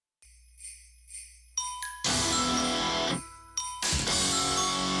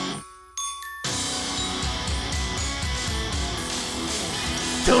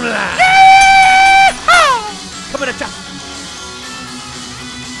Stone Alive. Coming at ya.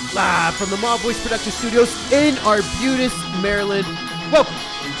 Live from the Mob Voice Production Studios in Arbutus, Maryland. Welcome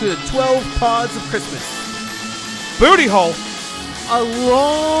to the 12 Pods of Christmas. Booty hole.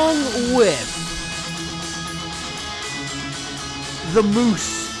 Along with the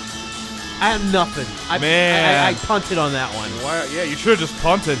Moose. I have nothing. I punted on that one. Wow, yeah, you should have just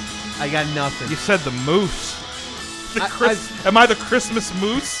punted. I got nothing. You said the moose. Am I the Christmas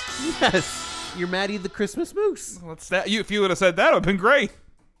moose? Yes. You're Maddie the Christmas Moose. What's that? If you would have said that, it would have been great.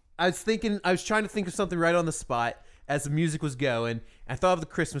 I was trying to think of something right on the spot as the music was going. I thought of the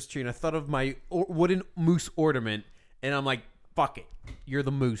Christmas tree, and I thought of my wooden moose ornament, and I'm like, fuck it. You're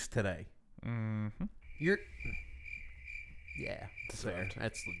the moose today. Mm-hmm. Yeah, that's fair.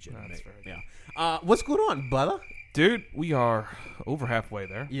 That's legitimate. That's fair. Yeah. What's going on, brother? Dude, we are over halfway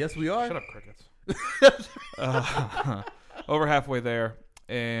there. Yes, we are. Shut up, crickets. Over halfway there,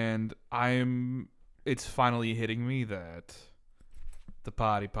 and it's finally hitting me that the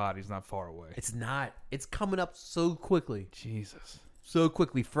potty's not far away. It's not. It's coming up so quickly. Jesus. So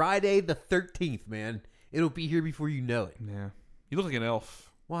quickly. Friday the 13th, man. It'll be here before you know it. Yeah. You look like an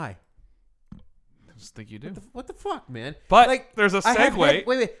elf. Why? I just think you do. What the fuck, man? But there's a segue.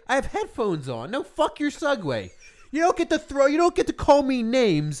 Wait. I have headphones on. No, fuck your segue. You don't get to call me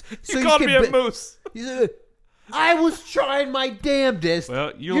names. So you called me a moose. I was trying my damnedest.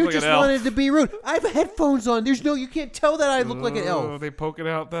 Well, you look like just an elf. wanted to be rude. I have headphones on. You can't tell that I look like an elf. They poking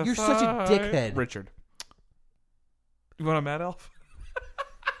out the You're such a dickhead. Richard. You want a mad elf?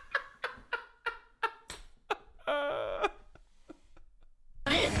 I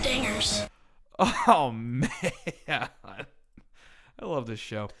had dingers. Oh, man. I love this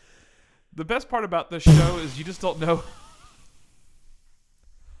show. The best part about this show is you just don't know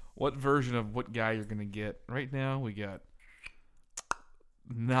what version of what guy you're going to get. Right now, we got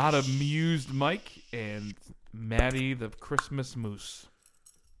not amused Mike and Maddie the Christmas Moose.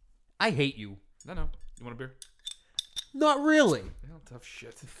 I hate you. No. You want a beer? Not really. Yeah, tough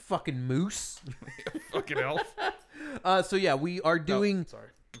shit. Fucking moose. Fucking elf. So yeah, we are doing. Oh, sorry,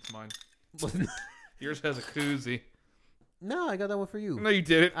 it's mine. Yours has a koozie. No, I got that one for you. No, you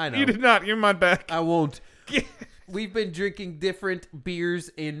didn't. I know. You did not. You're my back. I won't. We've been drinking different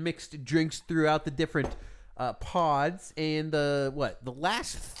beers and mixed drinks throughout the different pods, and the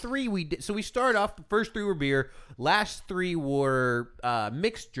last three we did. So we started off. The first three were beer. Last three were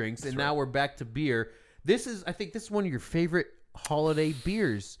mixed drinks, and now we're back to beer. I think this is one of your favorite holiday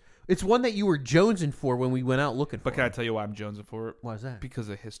beers. It's one that you were jonesing for when we went out looking for. But can I tell you why I'm jonesing for it? Why is that? Because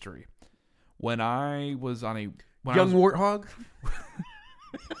of history. When I was on a warthog.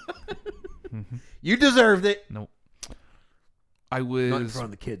 You deserved it. Nope. I was not in front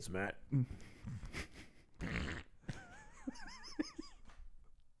of the kids, Matt.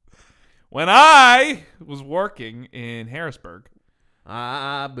 When I was working in Harrisburg,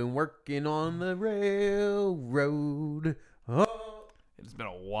 I've been working on the railroad. Oh. It's been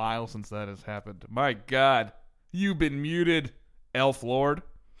a while since that has happened. My God, you've been muted, Elf Lord.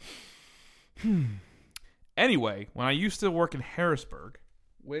 Anyway, when I used to work in Harrisburg,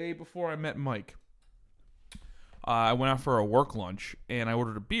 way before I met Mike, I went out for a work lunch and I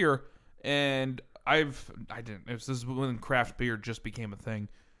ordered a beer, and this is when craft beer just became a thing,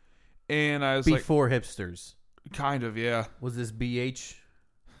 and I was before hipsters. Kind of, yeah. Was this BH?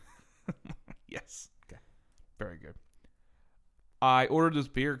 Yes. Okay. Very good. I ordered this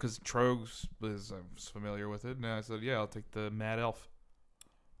beer because Trogs I was familiar with it, and I said, yeah, I'll take the Mad Elf.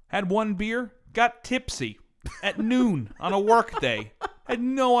 Had one beer, got tipsy at noon on a work day. Had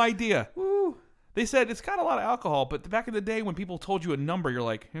no idea. Woo. They said it's got a lot of alcohol, but back in the day when people told you a number, you're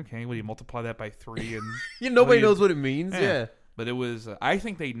like, okay, what do you multiply that by 3? And nobody knows what it means. Yeah. But it was, I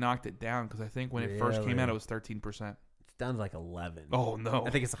think they knocked it down because I think when it first came out, it was 13%. It's down to like 11. Oh, no. I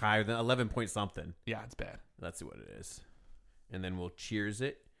think it's higher than 11 point something. Yeah, it's bad. Let's see what it is. And then we'll cheers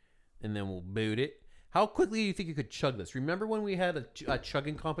it. And then we'll boot it. How quickly do you think you could chug this? Remember when we had a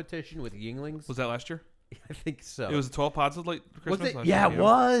chugging competition with Yinglings? Was that last year? I think so. It was 12 pods of late Christmas? Was it? Yeah, it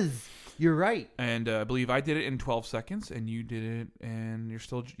was. You're right. And I believe I did it in 12 seconds, and you did it, and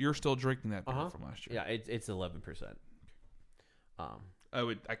you're still drinking that beer from last year. Yeah, it's 11%. I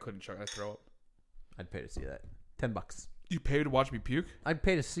couldn't chug. I'd throw up. I'd pay to see that. $10. You pay to watch me puke? I'd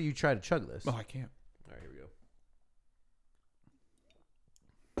pay to see you try to chug this. Oh, I can't. All right, here we go.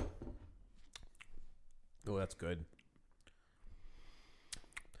 Oh, that's good.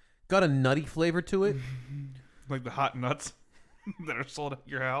 Got a nutty flavor to it. Like the hot nuts that are sold at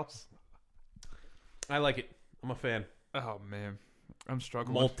your house. I like it. I'm a fan. Oh, man. I'm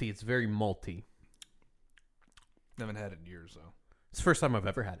struggling. Malty. It's very malty. Haven't had it in years, though. It's the first time I've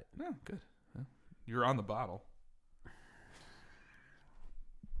ever had it. No, good. Yeah. You're on the bottle.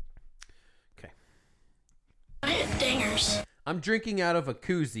 Okay. I hit dingers. I'm drinking out of a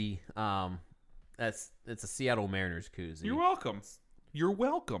koozie. It's a Seattle Mariners koozie. You're welcome. You're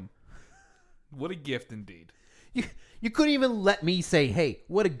welcome. What a gift indeed. You couldn't even let me say, hey,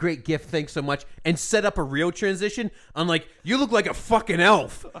 what a great gift, thanks so much, and set up a real transition. I'm like, you look like a fucking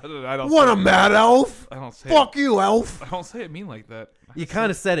elf. I don't What say a mad elf. I don't say Fuck you, elf. I don't say it mean like that. You kind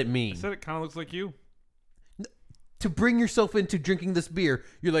of said it I mean. said it kind of looks like you. To bring yourself into drinking this beer,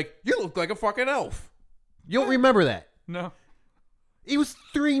 you're like, you look like a fucking elf. You don't remember that. No. It was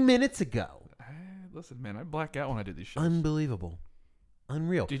 3 minutes ago. Listen, man, I black out when I did these shows. Unbelievable.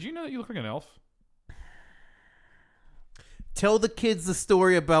 Unreal. Did you know that you look like an elf? Tell the kids the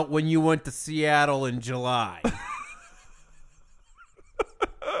story about when you went to Seattle in July.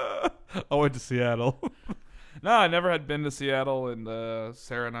 I went to Seattle. No, I never had been to Seattle, and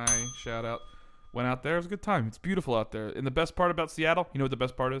Sarah and I, shout out, went out there. It was a good time. It's beautiful out there. And the best part about Seattle, you know what the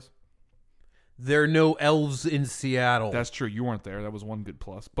best part is? There are no elves in Seattle. That's true. You weren't there. That was one good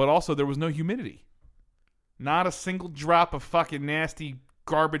plus. But also, there was no humidity. Not a single drop of fucking nasty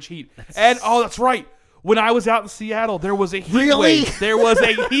garbage heat. And, oh, that's right. When I was out in Seattle, there was a heat wave. There was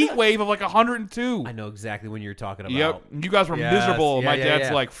a heat wave of like 102. I know exactly when you're talking about. Yep. You guys were Yes. miserable. Yeah, My yeah, dad's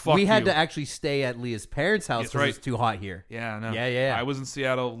yeah. like, fuck We had you. to actually stay at Leah's parents' house That's because right. it's too hot here. Yeah, I know. Yeah. I was in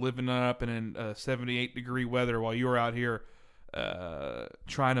Seattle living up in 78-degree weather while you were out here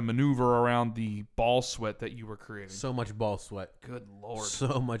trying to maneuver around the ball sweat that you were creating. So much ball sweat. Good Lord.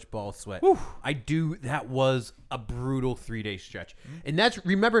 So much ball sweat. Whew. That was a brutal 3-day stretch. And that's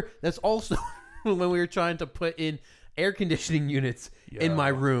also when we were trying to put in air conditioning units in my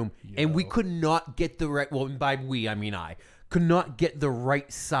room, and we could not get the right, well, by we, I mean I, could not get the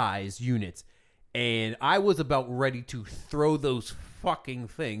right size units. And I was about ready to throw those fucking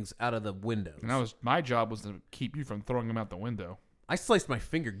things out of the windows. And my job was to keep you from throwing them out the window. I sliced my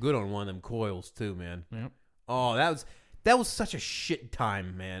finger good on one of them coils too, man. Yep. Oh, that was such a shit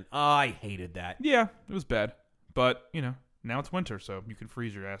time, man. Oh, I hated that. Yeah, it was bad. But, now it's winter, so you can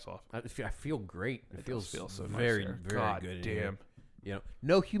freeze your ass off. I feel great. It feels feel so nice very, here. very God good. in damn. here.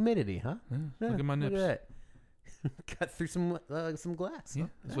 No humidity, huh? Yeah, look at my nips. Look at that. Cut through some glass. Yeah, huh?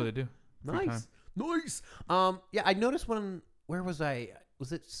 that's what they do. Free Nice, time. nice. Yeah, I noticed where was I?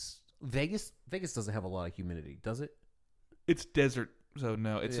 Was it Vegas? Vegas doesn't have a lot of humidity, does it? It's desert, so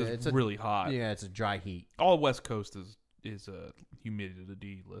no, it's just really hot. Yeah, it's a dry heat. All West Coast is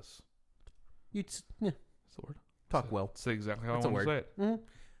humidity-less. Yeah, That's the word. talk well. Say exactly how That's I a want word. to say it. Mm-hmm.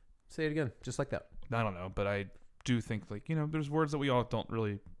 Say it again, just like that. I don't know, but I do think there's words that we all don't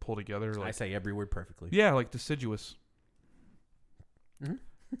really pull together. Like, I say every word perfectly. yeah, like deciduous.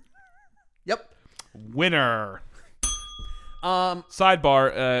 Yep. Winner. I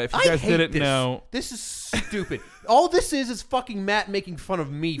Sidebar. If you guys hate didn't this. know, This is stupid. All this is fucking Matt making fun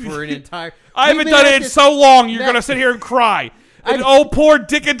of me for an entire. I haven't We've been done at it in this- so long. You're Matt- gonna sit here and cry. And poor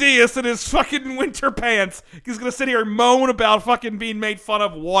Dickadius in his fucking winter pants. He's gonna sit here and moan about fucking being made fun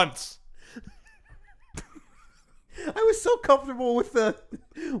of once. I was so comfortable with the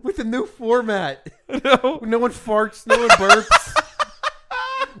new format. No. No one farts, no one burps.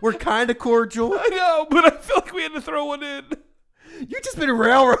 We're kind of cordial. I know, but I feel like we had to throw one in. You've just been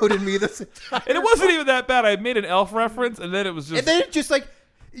railroading me this entire. And it wasn't even that bad. I made an elf reference, and then it was just. And then it just like.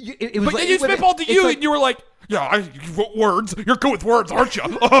 It was But like, then you spitballed to it's you, like- and you were like, "Yeah, words. You're good with words, aren't you?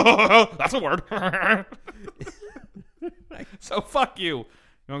 That's a word." So fuck you. You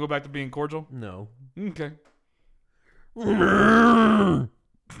want to go back to being cordial? No. Okay. I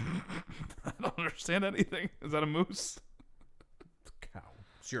don't understand anything. Is that a moose? Cow.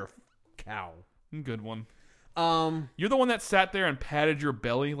 It's your cow. Good one. Um. You're the one that sat there and patted your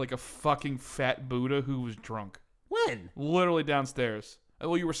belly like a fucking fat Buddha who was drunk. When? Literally downstairs.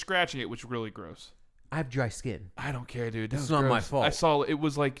 Well, you were scratching it, which was really gross. I have dry skin. I don't care, dude. That It's was not my gross. fault. I saw it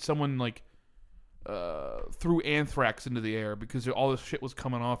was like someone threw anthrax into the air because all this shit was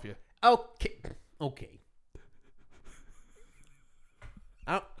coming off you. Okay.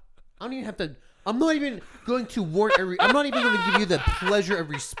 I don't even have to. I'm not even going to warrant I'm not even going to give you the pleasure of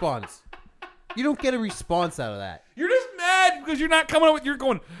response. You don't get a response out of that. You're just mad because you're not coming up with. You're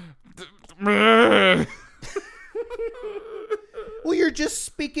going. Well, you're just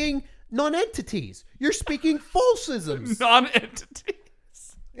speaking non-entities. You're speaking falsisms. Non-entities.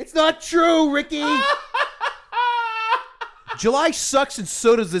 It's not true, Ricky. July sucks, and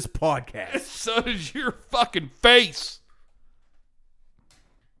so does this podcast. So does your fucking face.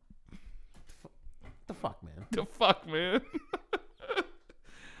 The fuck, man. The fuck, man.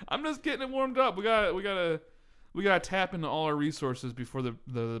 I'm just getting it warmed up. We gotta We gotta tap into all our resources before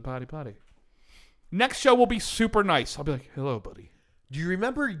the potty. Next show will be super nice. I'll be like, hello, buddy. Do you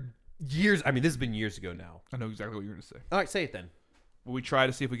remember years? I mean, this has been years ago now. I know exactly what you're gonna say. All right, say it then. Will we try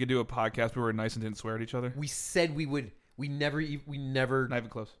to see if we could do a podcast where we're nice and didn't swear at each other? We said we would. We never. Not even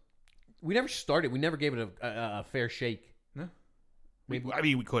close. We never started. We never gave it a fair shake. No. We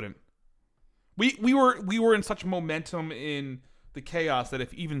couldn't. We were in such momentum in the chaos that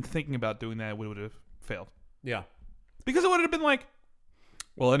if even thinking about doing that, we would have failed. Yeah. Because it would have been like,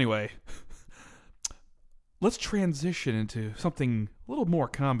 well, anyway, let's transition into something a little more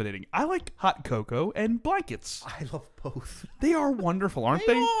accommodating. I like hot cocoa and blankets. I love both. They are wonderful, aren't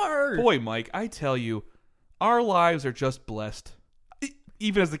they? They are. Boy, Mike, I tell you, our lives are just blessed.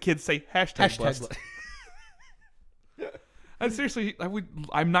 Even as the kids say, hashtag blessed. And seriously,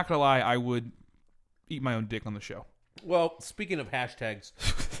 I'm not going to lie, I would eat my own dick on the show. Well, speaking of hashtags.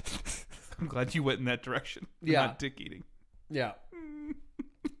 I'm glad you went in that direction. Yeah. Not dick eating. Yeah.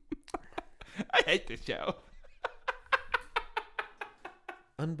 I hate this show.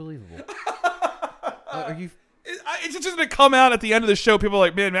 Unbelievable. Are you... It's just going to come out at the end of the show. People are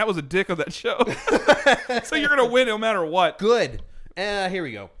like, man, Matt was a dick on that show. So you're going to win no matter what. Good. Here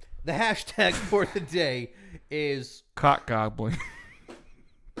we go. The hashtag for the day is... Cock gobbling.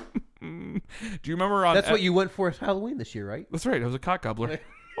 Do you remember on... That's what you went for as Halloween this year, right? That's right. It was a cock gobbler.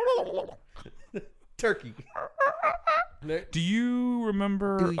 Turkey. Do you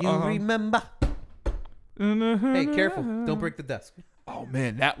remember... Do you remember? Hey, careful. Don't break the desk. Oh,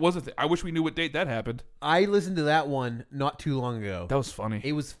 man. That was a thing. I wish we knew what date that happened. I listened to that one not too long ago. That was funny.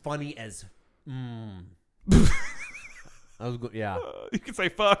 It was funny as... I was good. Yeah. You can say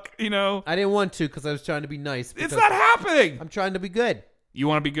fuck, you know. I didn't want to because I was trying to be nice. It's not happening. I'm trying to be good. You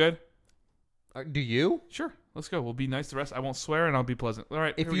want to be good? Do you? Sure. Let's go. We'll be nice to the rest. I won't swear and I'll be pleasant. All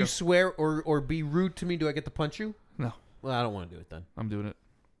right. If you swear or be rude to me, do I get to punch you? No. Well, I don't want to do it then. I'm doing it.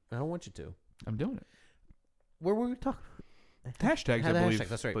 I don't want you to. I'm doing it. Where were we talking? Hashtags, I believe. Hashtags,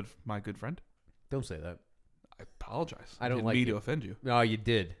 that's right. But my good friend. Don't say that. I apologize. I don't didn't like mean it. to offend you. No, you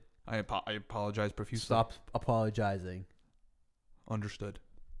did. I apologize profusely. Stop apologizing. Understood.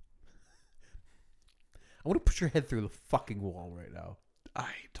 I want to push your head through the fucking wall right now.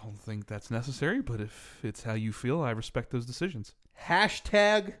 I don't think that's necessary, but if it's how you feel, I respect those decisions.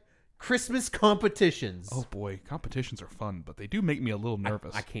 Hashtag Christmas competitions. Oh boy, competitions are fun, but they do make me a little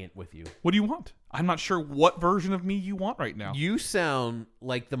nervous. I can't with you. What do you want? I'm not sure what version of me you want right now. You sound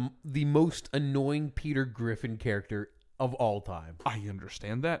like the most annoying Peter Griffin character of all time. I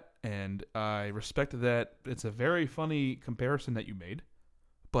understand that, and I respect that. It's a very funny comparison that you made,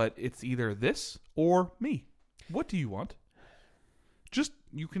 but it's either this or me. What do you want? Just,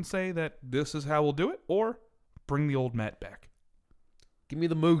 you can say that this is how we'll do it, or bring the old Matt back. Give me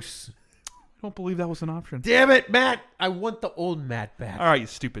the moose. I don't believe that was an option. Damn it, Matt! I want the old Matt back. All right, you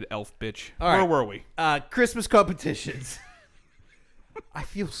stupid elf bitch. All Where right. were we? Christmas competitions. I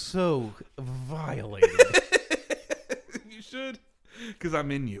feel so violated. You should, because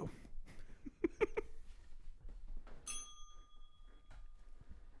I'm in you.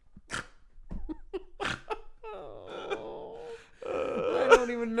 I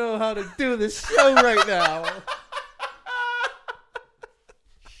don't even know how to do this show right now.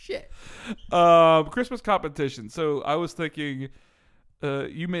 Shit. Christmas competition. So I was thinking,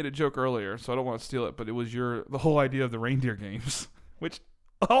 you made a joke earlier, so I don't want to steal it, but it was the whole idea of the reindeer games, which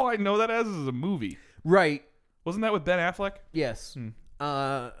all I know that as is a movie. Right. Wasn't that with Ben Affleck? Yes.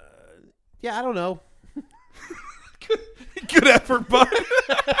 Yeah, I don't know. Good effort, bud.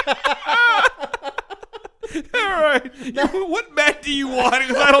 All right. What Matt do you want?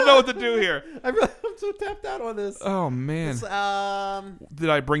 Because I don't know what to do here. I'm so tapped out on this. Oh, man. Did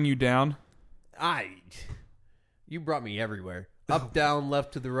I bring you down? You brought me everywhere. Up, down,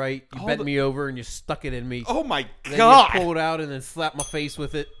 left to the right. You bent me over and you stuck it in me. Oh, my Then God. you pulled out and then slapped my face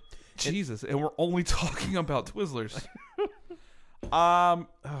with it. Jesus, and we're only talking about Twizzlers.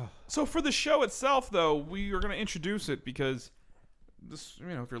 So for the show itself, though, we are going to introduce it because this,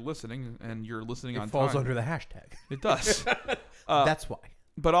 if you're listening and you're listening on It falls time, under the hashtag. it does. That's why.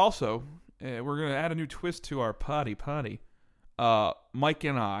 But also, we're going to add a new twist to our potty. Mike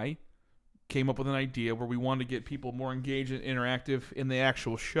and I came up with an idea where we wanted to get people more engaged and interactive in the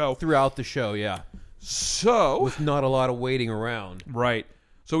actual show. Throughout the show, yeah. So With not a lot of waiting around. right.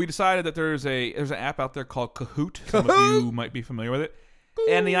 So we decided that there's an app out there called Kahoot. Some of you might be familiar with it.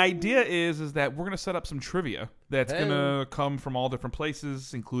 And the idea is that we're going to set up some trivia that's going to come from all different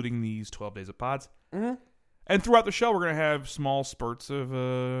places, including these 12 Days of Pods. Mm-hmm. And throughout the show, we're going to have small spurts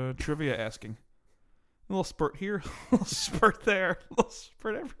of trivia asking. A little spurt here, a little spurt there, a little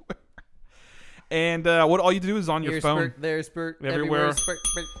spurt everywhere. And what all you do is on your Here, phone. spurt, there, spurt, Everywhere. spurt,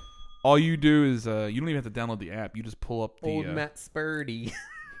 spurt. All you do is you don't even have to download the app. You just pull up the. Old Matt Spurdy.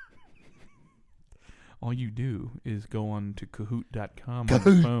 All you do is go on to Kahoot.com on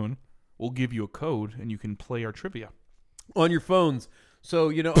your phone. We'll give you a code, and you can play our trivia. On your phones. So,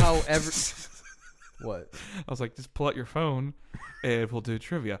 you know how What? I was like, just pull out your phone, and we'll do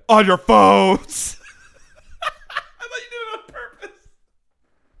trivia. On your phones! I thought you did it on purpose.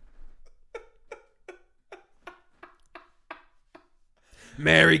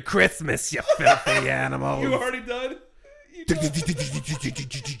 Merry Christmas, you filthy animals. You already done?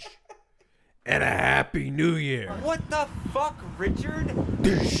 And a Happy New Year. What the fuck, Richard?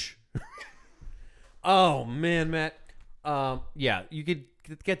 Oh, man, Matt. Yeah, you could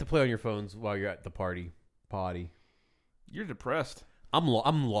get to play on your phones while you're at the potty. You're depressed. I'm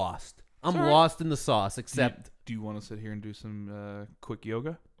lost. I'm all right. lost in the sauce, except Do you want to sit here and do some quick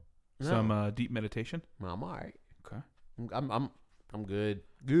yoga? No. Some deep meditation? I'm all right. Okay. I'm good.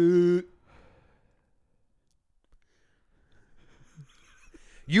 Good.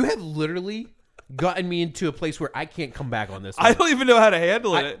 You have literally gotten me into a place where I can't come back on this one. I don't even know how to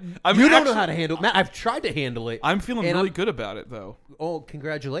handle it. You don't know how to handle it. Matt, I've tried to handle it. I'm feeling and really good about it, though. Oh,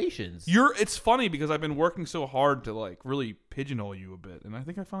 congratulations. It's funny because I've been working so hard to like really pigeonhole you a bit, and I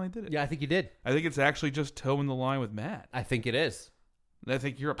think I finally did it. Yeah, I think you did. I think it's actually just toeing the line with Matt. I think it is. I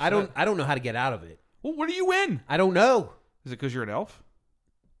think you're upset. I don't know how to get out of it. Well, what are you in? I don't know. Is it because you're an elf?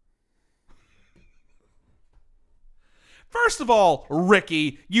 First of all,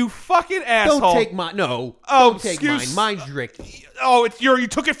 Ricky, you fucking asshole. Don't take mine. No. Oh, don't take excuse- mine. Mine's Ricky. Oh, you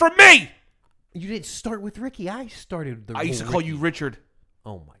took it from me. You didn't start with Ricky. I started the I used to whole call Ricky. you Richard.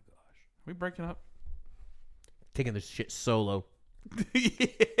 Oh my gosh. Are we breaking up? Taking this shit solo.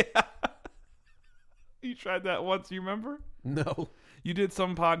 Yeah. You tried that once, you remember? No. You did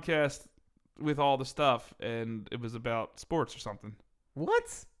some podcast with all the stuff, and it was about sports or something. What?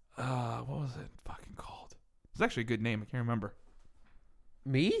 What was it fucking called? It's actually a good name. I can't remember.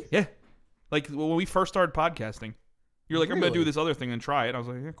 Me? Yeah. Like, when we first started podcasting, you're like, I'm going to do Really? this other thing and try it. I was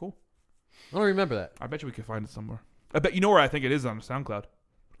like, yeah, cool. I don't remember that. I bet you we could find it somewhere. I bet you know where I think it is on SoundCloud.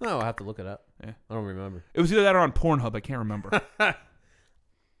 No, I'll have to look it up. Yeah. I don't remember. It was either that or on Pornhub. I can't remember.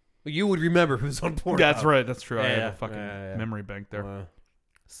 You would remember if it was on Pornhub. That's right. That's true. I Yeah, have a fucking yeah. memory bank there.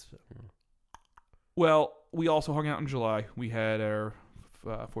 So- Well, we also hung out in July. We had our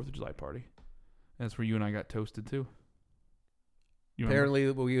 4th of July party. That's where you and I got toasted, too. You remember?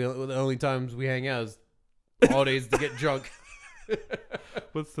 Apparently, the only times we hang out is holidays to get drunk.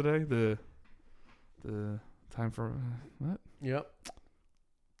 What's today? The time for what? Yep.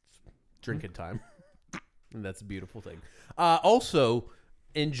 Drinking time. And that's a beautiful thing. Also,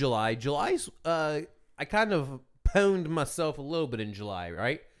 in July's, I kind of pwned myself a little bit in July,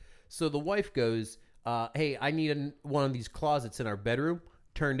 right? So the wife goes, hey, I need one of these closets in our bedroom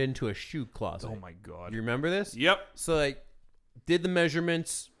turned into a shoe closet. Oh my god! You remember this? Yep. So I did the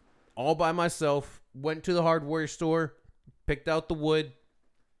measurements all by myself, went to the hardware store, picked out the wood,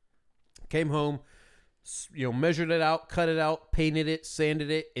 came home, measured it out, cut it out, painted it, sanded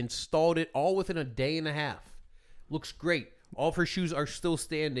it, installed it all within a day and a half. Looks great. All of her shoes are still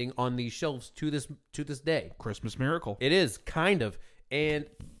standing on these shelves to this day. Christmas miracle. It is, kind of. And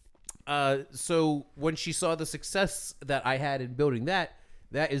so when she saw the success that I had in building that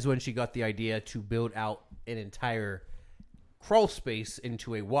is when she got the idea to build out an entire crawl space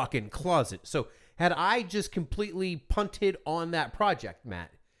into a walk-in closet. So had I just completely punted on that project,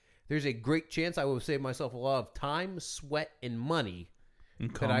 Matt, there's a great chance I would have saved myself a lot of time, sweat, and money.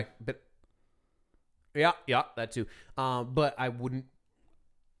 But yeah, that too. But I wouldn't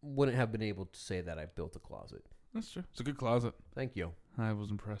have been able to say that I built a closet. That's true. It's a good closet. Thank you. I was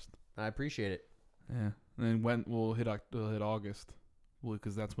impressed. I appreciate it. Yeah. And then we'll hit August,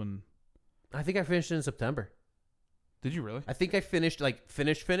 because that's when. I think I finished in September. Did you really? I think I finished like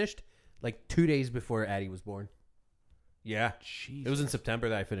 2 days before Addie was born. Yeah. Jeez. It was in September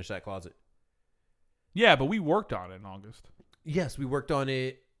that I finished that closet. Yeah, but we worked on it in August. Yes, we worked on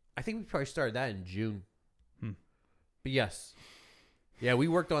it. I think we probably started that in June. But yes. Yeah, we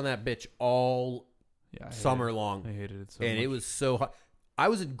worked on that bitch all summer long. I hated it so and much. it was so hot. I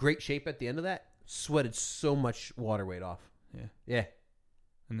was in great shape at the end of that. Sweated so much water weight off. Yeah. Yeah.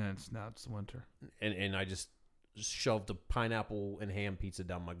 And then now it's winter. And I just shoved a pineapple and ham pizza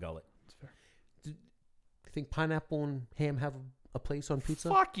down my gullet. That's fair. You think pineapple and ham have a place on pizza?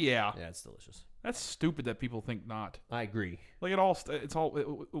 Fuck yeah. Yeah, it's delicious. That's stupid that people think not. I agree. Like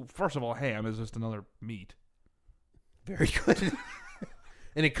first of all, ham is just another meat. Very good.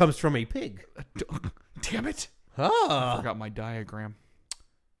 And it comes from a pig. Damn it. I Ah. forgot my diagram.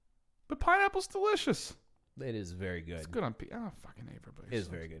 But pineapple's delicious. It is very good. It's good on pizza. Oh, fucking everybody. It is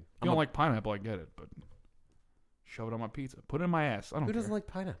sucks. very good. You don't like pineapple, I get it, but shove it on my pizza. Put it in my ass. I don't Who care. doesn't like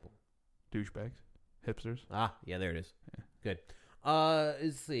pineapple? Douchebags. Hipsters. Ah, yeah, there it is. Yeah. Good.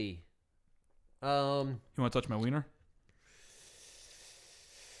 Let's see. You want to touch my wiener?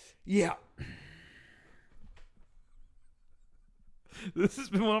 Yeah. This has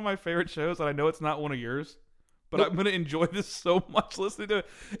been one of my favorite shows, and I know it's not one of yours, but I'm going to enjoy this so much listening to it.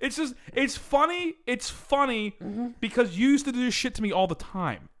 It's funny. It's funny because you used to do this shit to me all the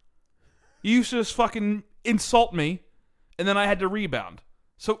time. You used to just fucking insult me, and then I had to rebound.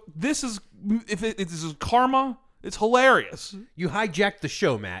 So this is, this is karma, it's hilarious. You hijacked the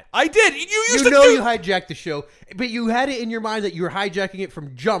show, Matt. I did. You used You to know do. you hijacked the show, but you had it in your mind that you were hijacking it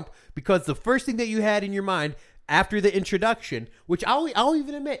from jump because the first thing that you had in your mind after the introduction, which I'll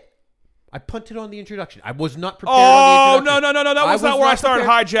even admit, I punted on the introduction. I was not prepared on the Oh, introduction. no. That was not where I started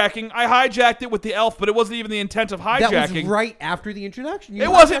hijacking. I hijacked it with the elf, but it wasn't even the intent of hijacking. That was right after the introduction. You It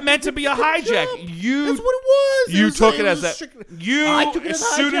wasn't hijacked meant to it be a from hijack. jump. You That's what it was. You was- took it was as that. strict- You, I took it as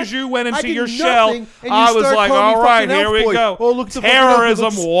as a soon hijack. as you went I into did your nothing, shell, and you I was start like, calling me all right, fucking here elf we boy. go. Oh, look, the fucking elf.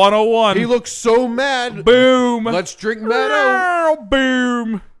 Terrorism 101. He looks so mad. Boom. Let's drink Meadow.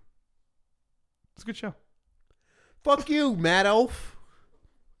 Boom. It's a good show. Fuck you, Mad Elf.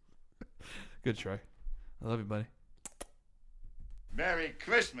 Good try. I love you, buddy. Merry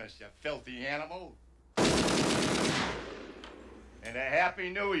Christmas, you filthy animal. And a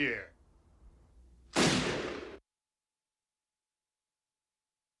Happy New Year.